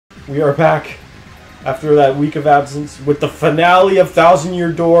We are back after that week of absence with the finale of Thousand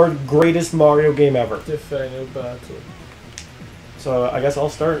Year Door, greatest Mario game ever. The final battle. So I guess I'll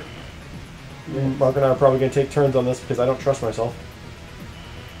start. Yeah. Mark and I are probably going to take turns on this because I don't trust myself.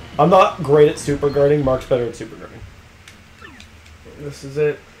 I'm not great at super guarding. Mark's better at super guarding. This is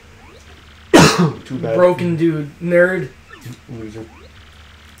it. Too bad. Broken dude. Nerd. Loser.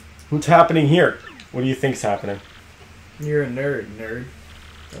 What's happening here? What do you think's happening? You're a nerd, nerd.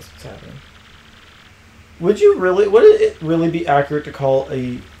 That's what's happening. Would it really be accurate to call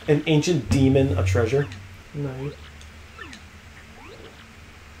an ancient demon a treasure? No.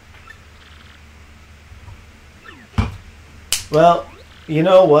 Well, you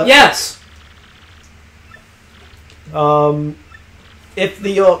know what? Yes. If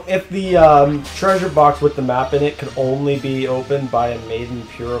the treasure box with the map in it could only be opened by a maiden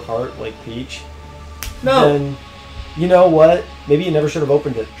pure of heart like Peach, then you know what? Maybe you never should have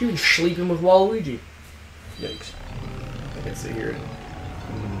opened it. You've been sleeping with Waluigi. Yikes! I can sit here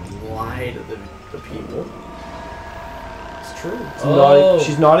and lie to the people. It's true.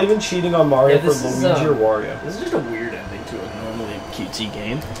 She's not even cheating on Mario for this Luigi or Wario. This is just a weird ending to a normally cutesy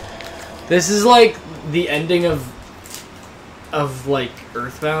game. This is like the ending of like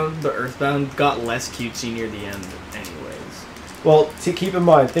Earthbound, but Earthbound got less cutesy near the end anyways. Well, to keep in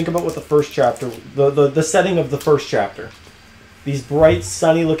mind, think about what the first chapter, the setting of the first chapter. These bright,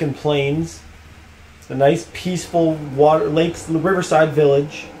 sunny-looking plains, the nice, peaceful water lakes, the riverside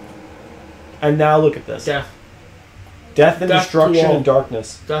village, and now look at this. Death. Death and destruction and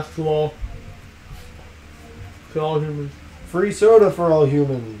darkness. Death to all. To all humans. Free soda for all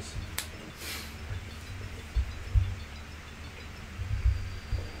humans.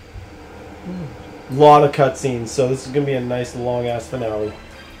 Lot of cutscenes, so this is gonna be a nice long-ass finale.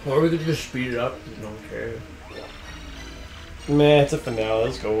 Or we could just speed it up. I don't care. Meh, it's a finale.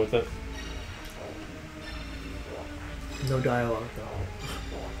 Let's go with it. No dialogue,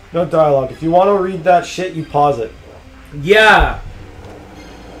 though. No dialogue. If you want to read that shit, you pause it. Yeah!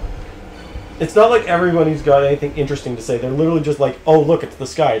 It's not like everybody's got anything interesting to say. They're literally just like, oh, look, it's the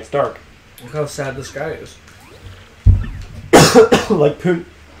sky. It's dark. Look how sad the sky is. Like,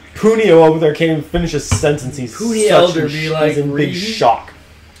 Punio over there can't even finish a sentence. He's Poonie Elder be he's like, in big shock.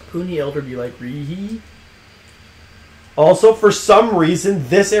 Poonie Elder be like, Ree. Also, for some reason,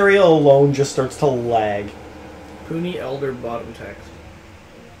 this area alone just starts to lag. Poonie Elder bottom text.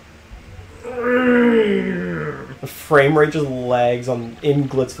 The frame rate just lags in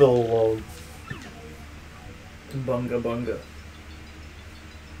Glitzville alone. Bunga bunga.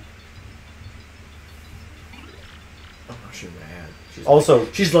 Oh, she's mad.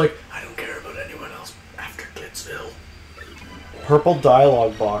 She's like, I don't care about anyone else after Glitzville. Purple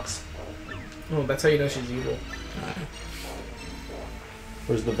dialogue box. Oh, that's how you know she's evil.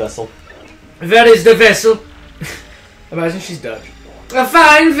 Where's the vessel? That is the vessel. Imagine she's Dutch. A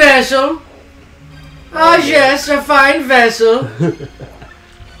fine vessel. Oh yes, a fine vessel.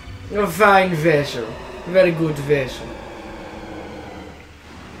 A fine vessel. Very good vessel.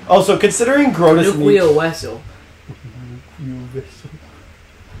 Also, considering Grodus vessel.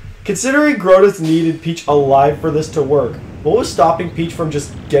 Considering Grodus needed Peach alive for this to work, what was stopping Peach from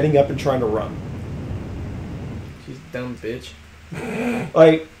just getting up and trying to run? She's a dumb bitch.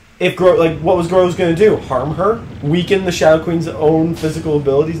 Like, what was Grodus going to do? Harm her? Weaken the Shadow Queen's own physical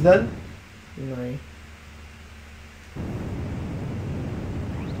abilities then? No.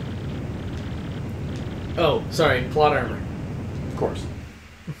 Oh, sorry, plot armor. Of course.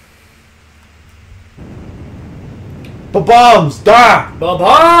 Ba-bombs! Da!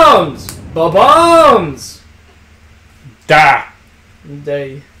 Ba-bombs! Ba-bombs! Da!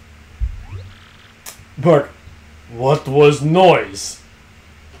 Day. But what was noise?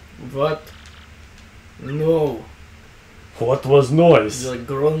 What? No. What was noise? It's like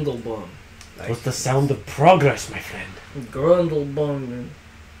Grundlebum. What's the sound of progress, my friend? Grundlebum, man.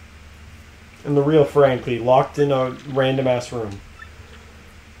 And the real Frankly, locked in a random-ass room.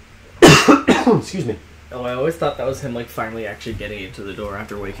 Excuse me. Oh, I always thought that was him, like, finally actually getting into the door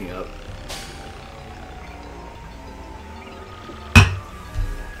after waking up.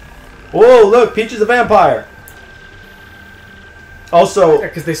 Whoa, look, Peach is a vampire! Also... Yeah,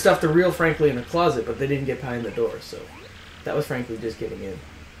 because they stuffed the real Frankly in a closet, but they didn't get behind the door, so... That was Frankly just getting in.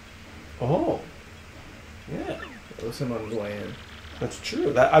 Oh. Yeah. That was him on his way in. That's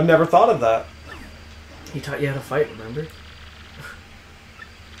true. I've never thought of that. He taught you how to fight, remember?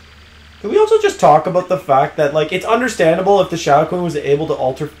 Can we also just talk about the fact that, like, it's understandable if the Shadow Queen was able to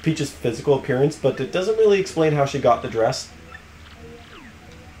alter Peach's physical appearance, but it doesn't really explain how she got the dress.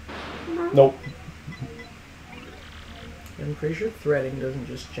 Nope. I'm pretty sure threading doesn't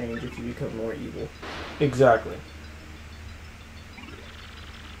just change if you become more evil. Exactly.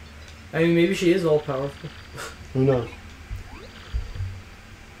 I mean, maybe she is all powerful. Who knows?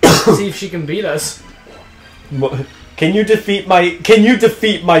 See if she can beat us. Can you defeat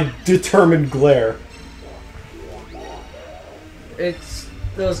my determined glare? It's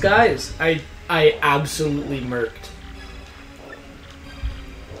those guys. I absolutely murked.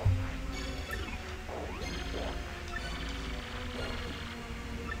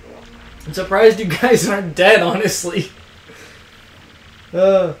 I'm surprised you guys aren't dead, honestly.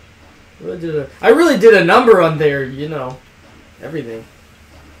 I really did a number on there, you know, everything.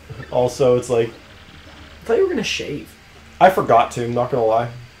 Also, it's like... I thought you were going to shave. I forgot to, I'm not going to lie.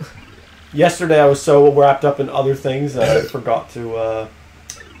 Yesterday I was so wrapped up in other things that I forgot to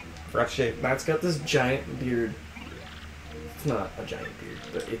shave. Matt's got this giant beard. It's not a giant beard,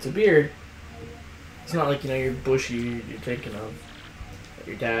 but it's a beard. It's not like, you know, your bushy you're thinking of. That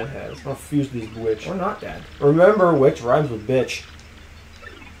your dad has. Refuse this witch. Or not dad. Remember, witch rhymes with bitch.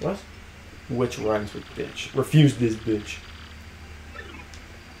 What? Witch rhymes with bitch. Refuse this bitch.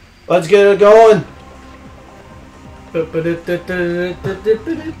 Let's get it going! Can't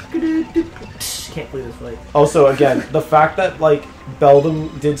believe this fight. Also, again, the fact that, like,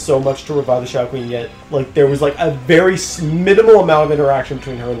 Beldam did so much to revive the Shadow Queen, yet, like, there was, like, a very minimal amount of interaction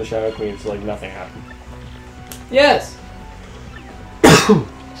between her and the Shadow Queen, so, like, nothing happened. Yes!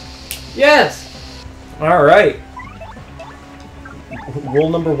 Yes! Alright. Rule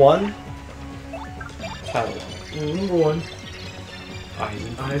number 1. Paddle. Rule number 1.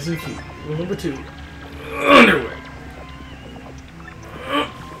 Eyes and feet. Rule number 2. Underwear.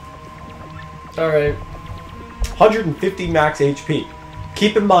 Alright. 150 max HP.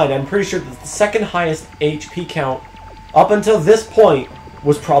 Keep in mind, I'm pretty sure that the second highest HP count up until this point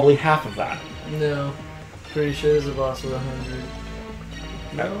was probably half of that. No. Pretty sure there's a boss with 100.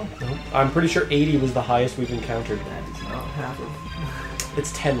 No? I'm pretty sure 80 was the highest we've encountered. That is not half of.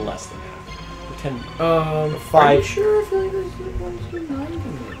 It's 10 less than half. 10. 5. Are you sure? I feel like there's 190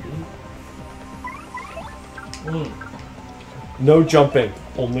 maybe. No jumping,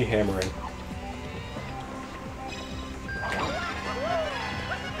 only hammering.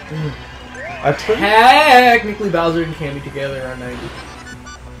 Technically, Bowser and Kammy together are 90.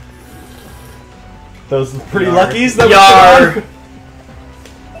 Those pretty Yar. luckies that Yar. we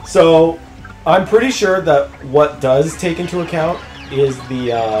So, I'm pretty sure that what does take into account is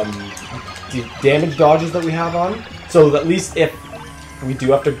the damage dodges that we have on. So that at least if we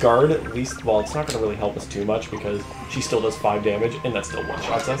do have to guard, at least, well, it's not going to really help us too much because she still does 5 damage and that still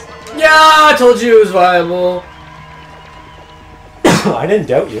one-shots us. Yeah, I told you it was viable. I didn't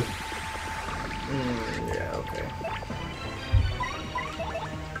doubt you. Yeah, okay.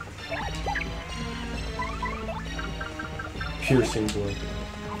 Piercing blow.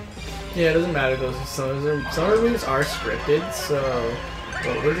 Yeah, it doesn't matter though. Some of our moves are scripted, so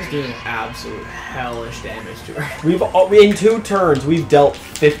we're just doing absolute hellish damage to her. We've in 2 turns we've dealt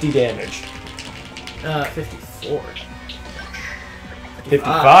 50 damage. 54.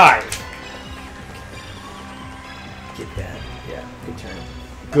 55. Get that. Yeah, good turn.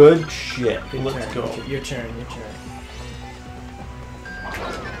 Good shit. Good Let's turn. go. Your turn. Your turn.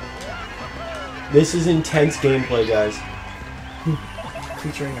 This is intense gameplay, guys.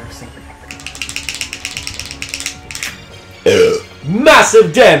 Featuring our singer.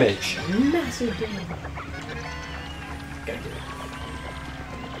 Massive damage! Massive damage. Gotta do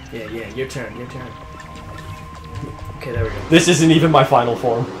it. Yeah, your turn. Your turn. Okay, there we go. This isn't even my final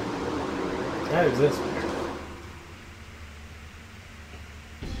form. That exists.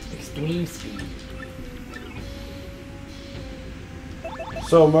 Extreme speed.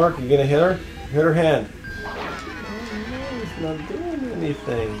 So, Mark, you gonna hit her? Hit her hand. It's not doing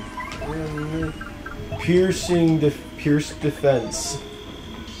anything. Pierce defense.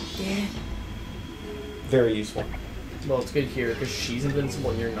 Yeah. Very useful. Well, it's good here because she's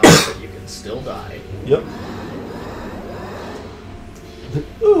invincible and you're not, but you can still die. Yep.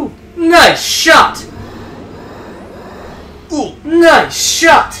 Ooh, nice shot! Ooh, nice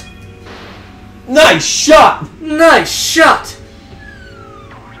shot! nice shot! Nice shot!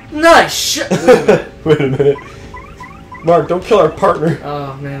 Nice shot! Wait a minute. Wait a minute. Mark, don't kill our partner.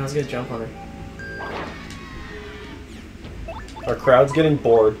 Oh man, I was gonna jump on her. Our crowd's getting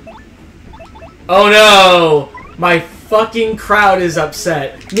bored. Oh no! My fucking crowd is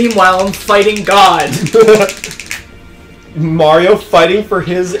upset. Meanwhile, I'm fighting God. Mario fighting for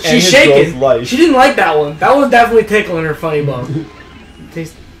his and She's his shaking. girl's life. She didn't like that one. That was definitely tickling her funny bone.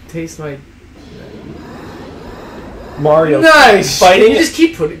 Taste my... Mario. Nice! Fighting. Can you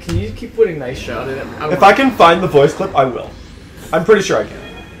just keep putting nice shot in it? If I can find the voice clip, I will. I'm pretty sure I can.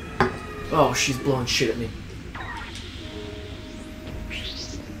 Oh, she's blowing shit at me.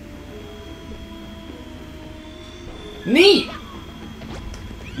 Neat!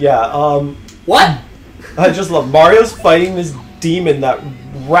 Yeah, What? I just love Mario's fighting this demon that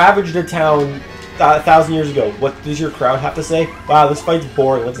ravaged a town 1,000 years ago. What does your crowd have to say? Wow, this fight's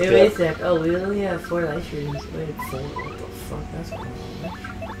boring. Let's Hey, do wait a it. sec. Oh, we only have 4 light streams. Wait, 4? What the fuck? That's cool.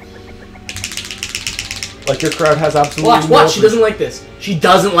 Like your crowd has absolutely Watch, she doesn't like this. She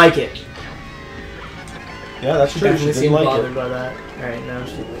doesn't like it. Yeah, that's true. She Definitely didn't seemed like bothered it. by that. Alright, now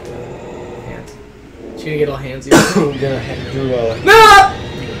she's hands. She's gonna get all handsy. I'm gonna do No!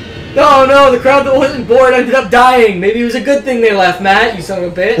 No, no, the crowd that wasn't bored ended up dying. Maybe it was a good thing they left, Matt, you son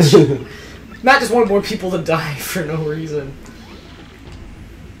of a bitch. Matt just wanted more people to die for no reason.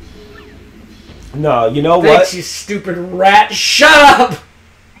 No, you know Thanks, what? you stupid rat. Shut up!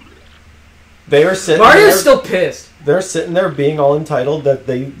 They are sitting Mario's there, still pissed. they're sitting there being all entitled that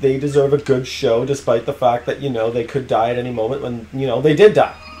they deserve a good show despite the fact that, you know, they could die at any moment when, you know, they did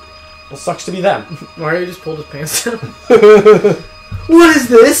die. Well, sucks to be them. Mario just pulled his pants down. What is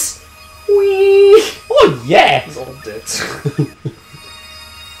this? Wee! Oh, yeah! These old dicks.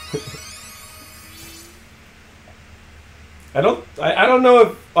 I don't know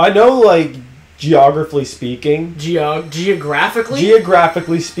if... I know, like, geographically speaking... Geographically?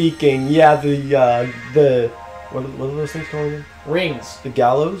 Speaking, yeah, the... What are those things called again? Rings. The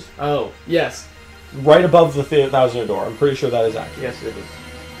gallows? Oh, yes. Right above the 1,000-year door. I'm pretty sure that is accurate. Yes, it is.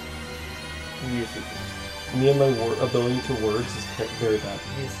 Me and my ability to words is very bad.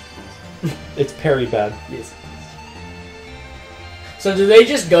 Yes. It's very bad. Yes. So do they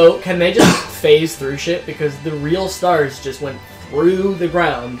just go, can they just phase through shit? Because the real stars just went through the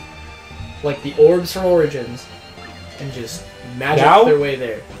ground, like the orbs from Origins, and just magicked their way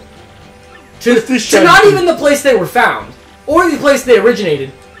there. To not even the place they were found, or the place they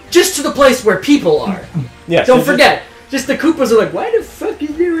originated, just to the place where people are. Yes. Don't forget, just the Koopas are like, why the fuck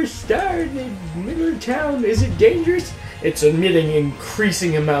is there a star in the middle of town? Is it dangerous? It's emitting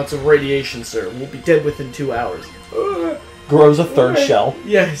increasing amounts of radiation, sir. We'll be dead within 2 hours. Grows a third shell.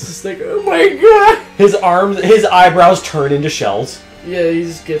 Yeah, it's just like, oh my god! His eyebrows turn into shells. Yeah, he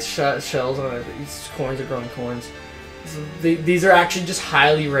just gets shells on it. These corns are growing corns. So these are actually just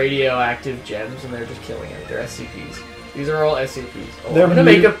highly radioactive gems, and they're just killing it. They're SCPs. These are all SCPs. Oh, I'm gonna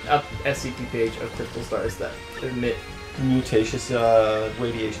make a SCP page of crystal stars that emit mutacious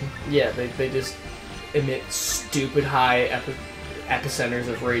radiation. Yeah, they just emit stupid high epicenters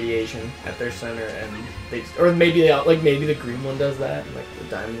of radiation at their center, and or maybe maybe the green one does that, and like the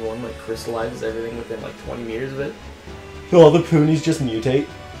diamond one like crystallizes everything within like 20 meters of it. All the Poonies just mutate.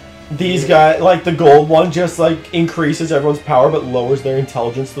 These guys, like the gold one, just like increases everyone's power but lowers their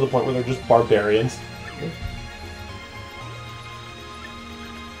intelligence to the point where they're just barbarians. Yeah.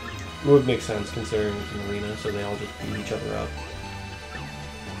 It would make sense considering it's an arena, so they all just beat each other up.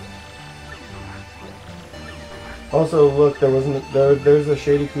 Also, look, there's a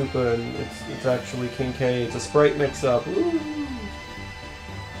Shady Koopa, and it's actually King K. It's a sprite mix-up.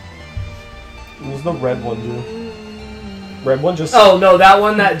 There's the red one, too. Red one just... Oh, no, that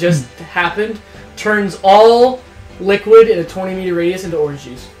one that just happened turns all liquid in a 20-meter radius into orange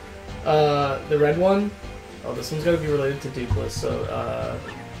juice. The red one... Oh, this one's gotta be related to Dukeless, so,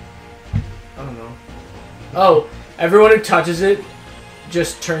 I don't know. Oh, everyone who touches it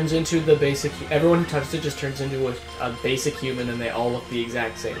just turns into the basic... Everyone who touches it just turns into a basic human, and they all look the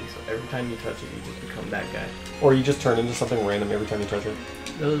exact same. So every time you touch it, you just become that guy. Or you just turn into something random every time you touch it.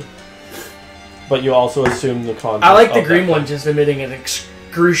 Ugh. But you also assume the content. I like the green one just emitting an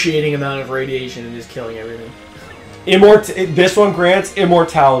excruciating amount of radiation and just killing everything. This one grants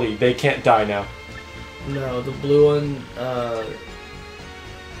immortality. They can't die now. No, the blue one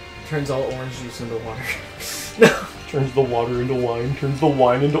turns all orange juice into water. No. Turns the water into wine. Turns the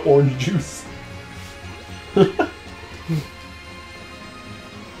wine into orange juice.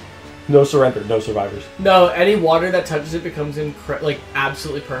 No surrender. No survivors. No, any water that touches it becomes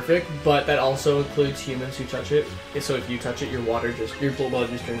absolutely perfect, but that also includes humans who touch it. So if you touch it, your blood just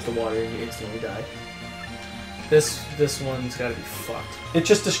turns to water and you instantly die. This one's gotta be fucked. It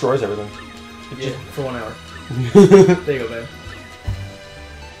just destroys everything. For 1 hour. There you go, man.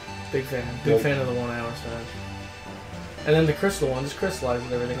 Big fan. Big fan of the 1 hour side. And then the crystal one just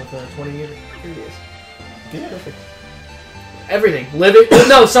crystallizes everything within a 20-meter radius. Yeah. Perfect. Everything. Living...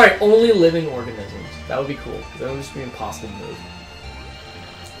 No, sorry. Only living organisms. That would be cool. That would just be impossible to move.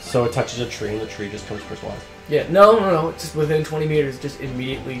 So it touches a tree and the tree just comes crystallized. Yeah. No. It's just within 20 meters, just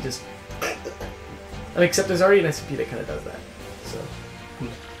immediately just... Except there's already an SCP that kind of does that. So, I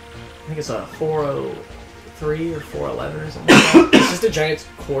think it's a 403 or 411 or something like that. It's just a giant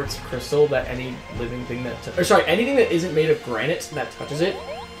quartz crystal that any living thing that... anything that isn't made of granite that touches it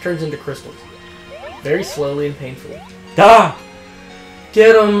turns into crystals. Very slowly and painfully. Ah!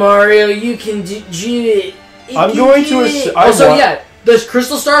 Get him, Mario. You can do it. I'm going to... Also, yeah, this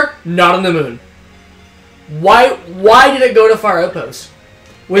crystal star, not on the moon. Why did it go to Far Outpost?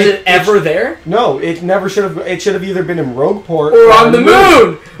 Was it ever there? No, it never should have. It should have either been in Rogueport or on the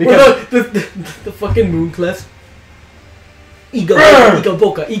moon. Because the fucking moon cliff. Iga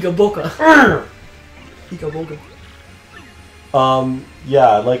boka.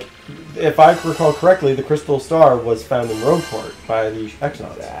 Yeah, like, if I recall correctly, the crystal star was found in Rogueport by the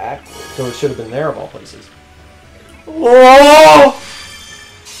X-Nauts. Exactly. So it should have been there of all places. Oh!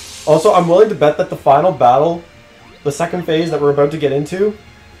 Also, I'm willing to bet that the final battle, the second phase that we're about to get into,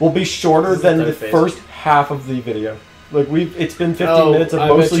 will be shorter than the first half of the video. Like, it's been 15 minutes of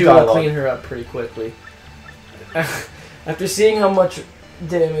mostly dialogue. I'll clean her up pretty quickly. After seeing how much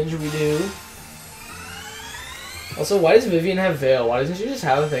damage we do. Also, why does Vivian have Veil? Why doesn't she just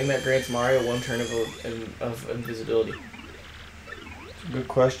have a thing that grants Mario one turn of invisibility? Good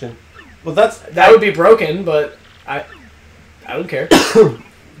question. Well, that would be broken, but I don't care.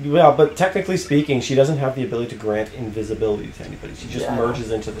 Yeah, but technically speaking, she doesn't have the ability to grant invisibility to anybody. She just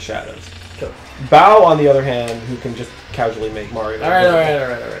merges into the shadows. Cool. Bow, on the other hand, who can just casually make Mario.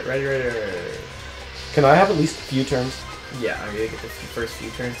 Alright. Ready. Can I have at least a few turns? Yeah, I'm gonna get the first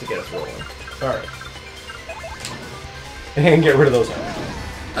few turns to get us rolling. Alright. And get rid of those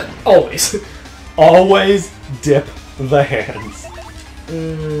hands. Always. Always dip the hands.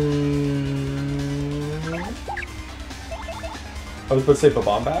 I was about to say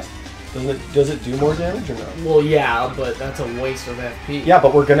Bombast. Does it do more damage or no? Well, yeah, but that's a waste of FP. Yeah,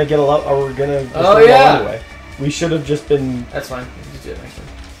 but we're gonna get a lot. Or we're gonna. Anyway, we should have just been. That's fine. Just do it next time.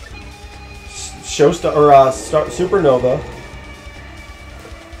 Supernova.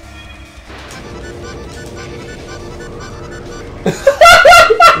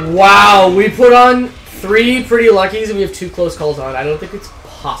 Wow, we put on 3 pretty luckies and we have 2 close calls on. I don't think it's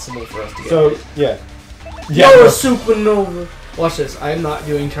possible for us to get it. Yeah. You're a supernova. Watch this. I am not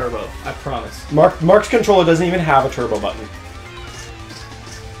doing turbo. I promise. Mark's controller doesn't even have a turbo button.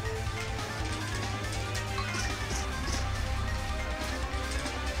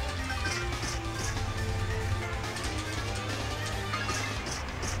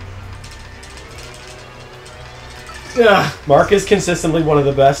 Ugh. Mark is consistently one of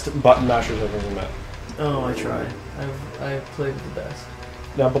the best button mashers I've ever met. Oh, I try. I've played the best.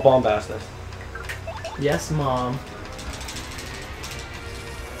 Now, Bombast. Yes, Mom.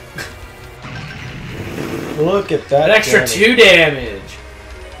 Look at that. An extra damage. 2 damage.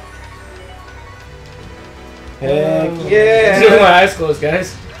 Heck yeah. I'm doing my eyes closed,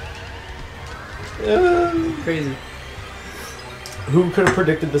 guys. Crazy. Who could have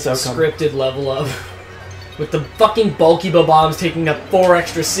predicted this outcome? Scripted level up. With the fucking bulky bombs taking up 4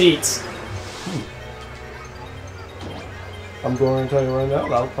 extra seats. I'm going to tell you right now,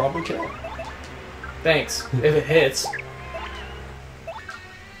 that'll probably kill. Thanks. If it hits.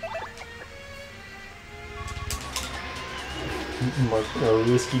 A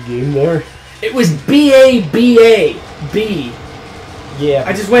risky game there. It was B-A-B-A. B. Yeah.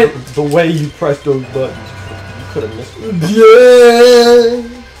 I just went... The way you pressed those buttons, you could have missed it. Yeah.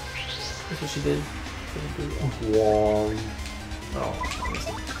 That's what she did. Wrong. Oh.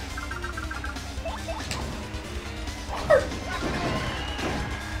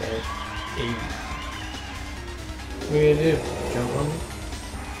 What are you gonna do? Jump on me?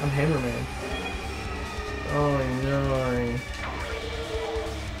 I'm Hammerman. Oh no.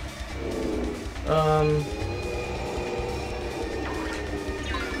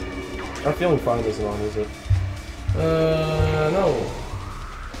 I'm feeling fine isn't on, is it? No.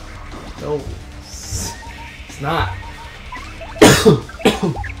 No. It's not.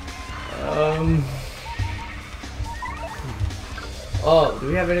 Oh, do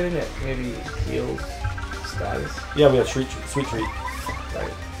we have anything that maybe heals status? Yeah, we have sweet treat.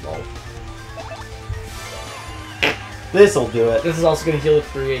 Right. Lol. This'll do it. This is also going to heal the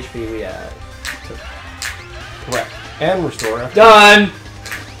 3 HP we had. Correct. And restore. Done!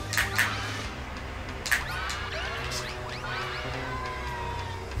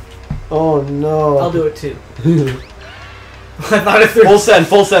 Oh no. I'll do it too. I thought if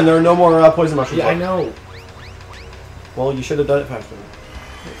full send. There are no more poison mushrooms. Yeah, I know. Well, you should have done it faster.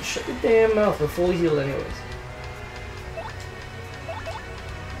 Shut your damn mouth. We're fully healed anyways.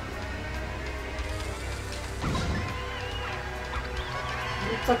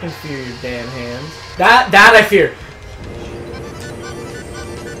 fucking fear your damn hands. That I fear.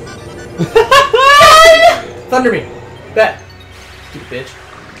 Thunder me. Bet. Stupid bitch.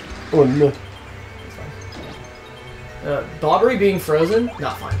 Oh no. It's fine. Bobbery being frozen?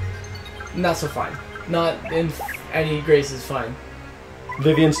 Not fine. Not so fine. Not in any grace is fine.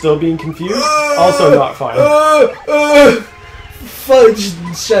 Vivian still being confused? Also not fine. Fudge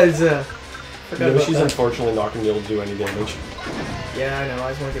Scheiße. No, she's unfortunately not going to be able to do any damage. Yeah, I know. I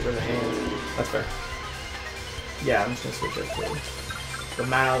just want to get rid of the hands. That's fair. Yeah, I'm just going to switch up to the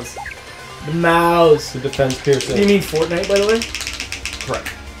mouse. The mouse! The defense piercing. Do you mean Fortnite, by the way? Correct.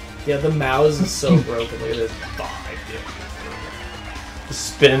 Yeah, the mouse is so broken. Look at this.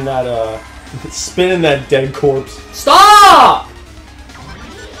 Spinning that dead corpse. Stop!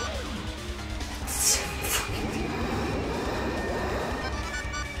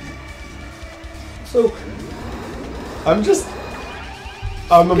 So, I'm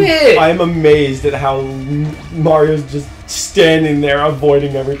amazed at how Mario's just standing there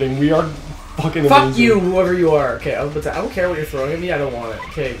avoiding everything. We are fucking amazing. Fuck you, whoever you are. Okay, I don't care what you're throwing at me. I don't want it.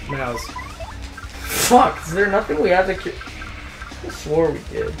 Okay, mouse. Fuck, is there nothing we have to... I swore we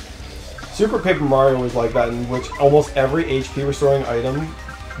did. Super Paper Mario was like that, in which almost every HP restoring item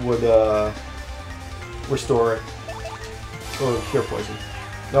would restore or cure poison.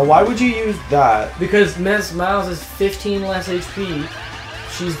 Now, why would you use that? Because Miss Mouse is 15 less HP.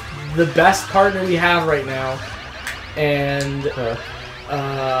 She's the best partner we have right now, and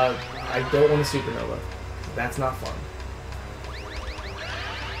I don't want a supernova. That's not fun.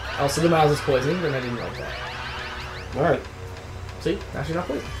 Also, the mouse is poisoned, and I didn't like that. All right. See, now she's not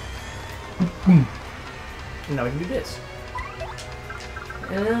poisoned. And now we can do this.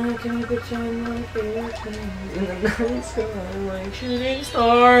 And I can pretend like airplanes in the night sky like shooting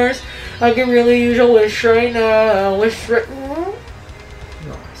stars. I can really use a wish right now. Wish right now.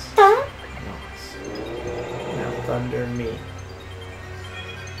 Nice. Nice. Now thunder me.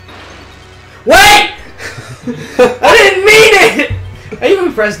 Wait! I didn't mean it! I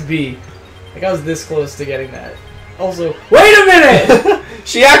even pressed B. Like I was this close to getting that. Also, wait a minute!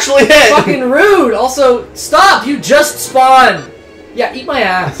 She actually hit! Fucking rude! Also, stop! You just spawned! Yeah, eat my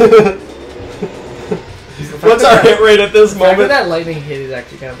ass. What's our hit rate at this moment? The fact moment? that lightning hit is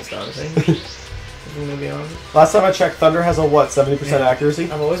actually kind of astonishing. If I'm gonna be honest. Last time I checked, Thunder has a what, 70% accuracy?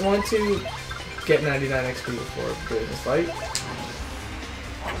 I've always wanted to get 99 XP before doing this fight.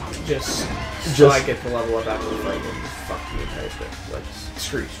 Just so I get the level up after the fight and fuck the entire script. Like,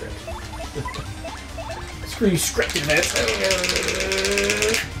 screw you script. Screw you script events.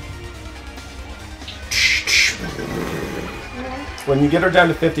 When you get her down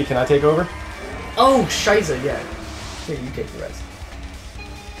to 50, can I take over? Oh, Shiza, yeah. Here, you take the rest.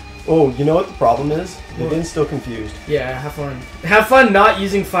 Oh, you know what the problem is? Vivian's still confused. Yeah, have fun. Have fun not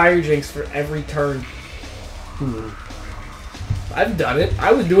using Fire Jinx for every turn. I've done it.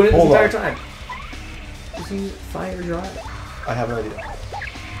 I was doing it this entire time. Just use Fire Drive. I have an idea.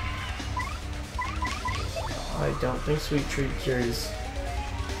 I don't think Sweet Treat cures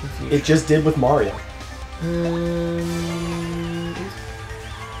confusion. It just did with Mario.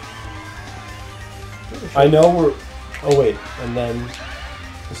 I know we're... Oh wait, and then...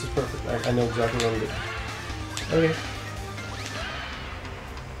 This is perfect. I know exactly what I'm doing. Okay.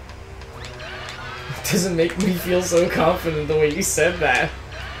 It doesn't make me feel so confident the way you said that.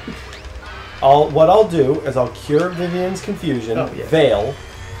 What I'll do is I'll cure Vivian's confusion, Veil,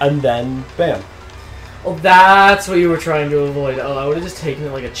 and then bam. Oh, that's what you were trying to avoid. Oh, I would have just taken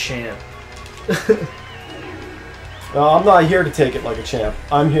it like a champ. No, I'm not here to take it like a champ.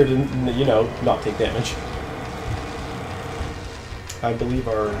 I'm here to, you know, not take damage. I believe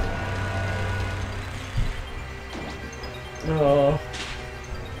our... Oh.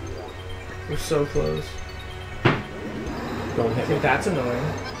 We're so close. Don't hit me. Okay, that's annoying.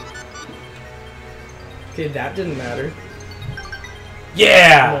 Okay, that didn't matter.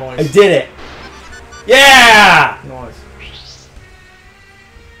 Yeah! Nice. I did it! Yeah! Nice.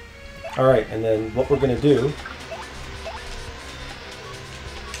 Alright, and then what we're gonna do...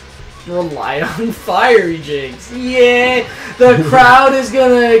 Rely on Fiery Jinx. Yeah! The crowd is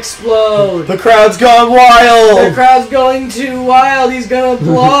gonna explode! The crowd's gone wild! The crowd's going too wild! He's gonna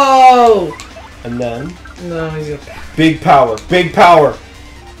blow! And then... No, he's gonna... Big power! Big power!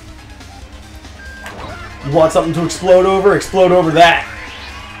 You want something to explode over? Explode over that!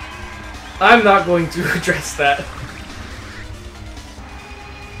 I'm not going to address that.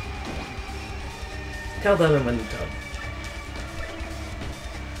 Tell them I'm in the tub.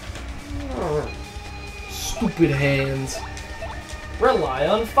 Stupid hands. Rely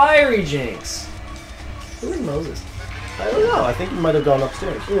on Fiery Jinx. Who is Moses? I don't know. I think it might have gone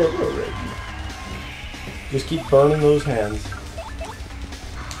upstairs. Just keep burning those hands.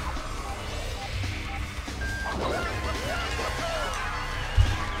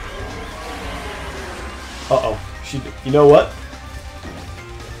 Uh-oh. You know what?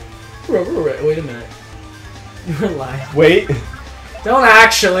 Wait a minute. You're lying. Wait. Don't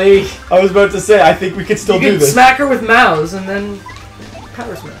actually. I was about to say, I think we could still do this. You can smack her with mouse and then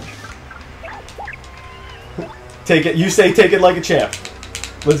power smash. Take it. You say take it like a champ.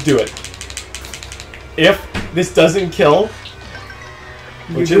 Let's do it. If this doesn't kill,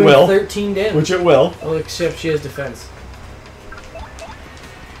 which it will. 13 damage. Which it will. Oh, except she has defense.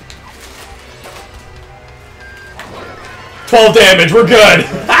 12 damage. We're good.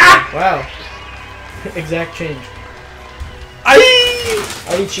 Wow. Exact change.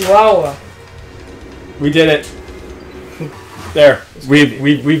 Aye! Chihuahua. We did it. There.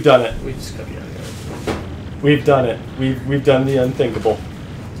 We've done it. We just cut you out. We've done it. We've done the unthinkable.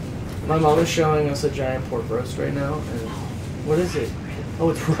 My mom is showing us a giant pork roast right now, and what is it? Oh,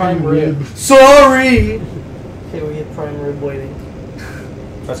 it's prime rib. Sorry. Okay, we get prime rib waiting.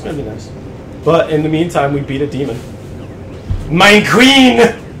 That's gonna be nice. But in the meantime, we beat a demon. My queen.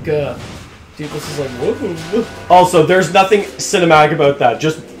 Dude, this is like whoa. Also, there's nothing cinematic about that.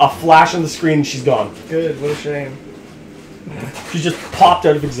 Just a flash on the screen, and she's gone. Good. What a shame. She just popped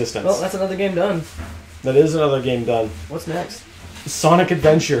out of existence. Well, that's another game done. That is another game done. What's next? Sonic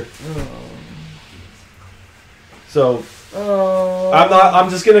Adventure. Oh. So I'm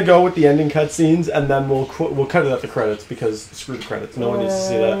just gonna go with the ending cutscenes, and then we'll cut it at the credits because screw the credits. No one needs to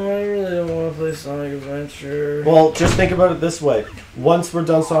see that. I really don't want to play Sonic Adventure. Well, just think about it this way: once we're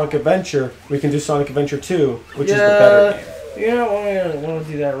done Sonic Adventure, we can do Sonic Adventure 2, which is the better game. You don't want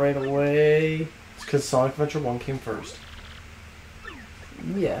to do that right away. It's because Sonic Adventure 1 came first.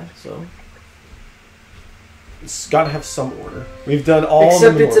 Yeah, so. It's got to have some order. We've done all Except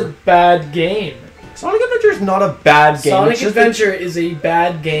of them in it's order. a bad game. Sonic Adventure is not a bad game. Sonic Adventure is a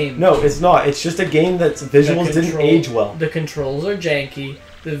bad game. No, it's not. It's just a game that's visuals didn't age well. The controls are janky.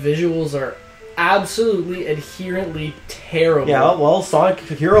 The visuals are absolutely adherently terrible. Yeah, well, Sonic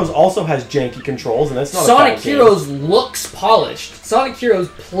Heroes also has janky controls, and that's not Sonic a bad game. Heroes looks polished. Sonic Heroes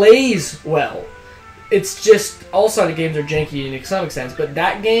plays well. It's just all Sonic games are janky in some extent, but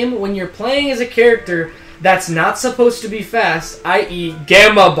that game, when you're playing as a character that's not supposed to be fast, i.e.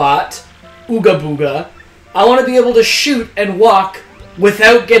 Gamma Bot, Ooga Booga, I want to be able to shoot and walk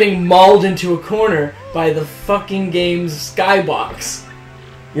without getting mauled into a corner by the fucking game's skybox.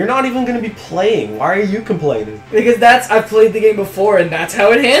 You're not even going to be playing. Why are you complaining? Because I've played the game before and that's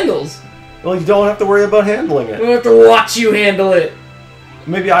how it handles. Well, you don't have to worry about handling I it. don't have to watch you handle it.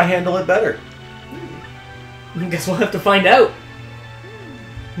 Maybe I handle it better. I guess we'll have to find out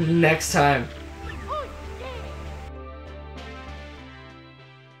next time.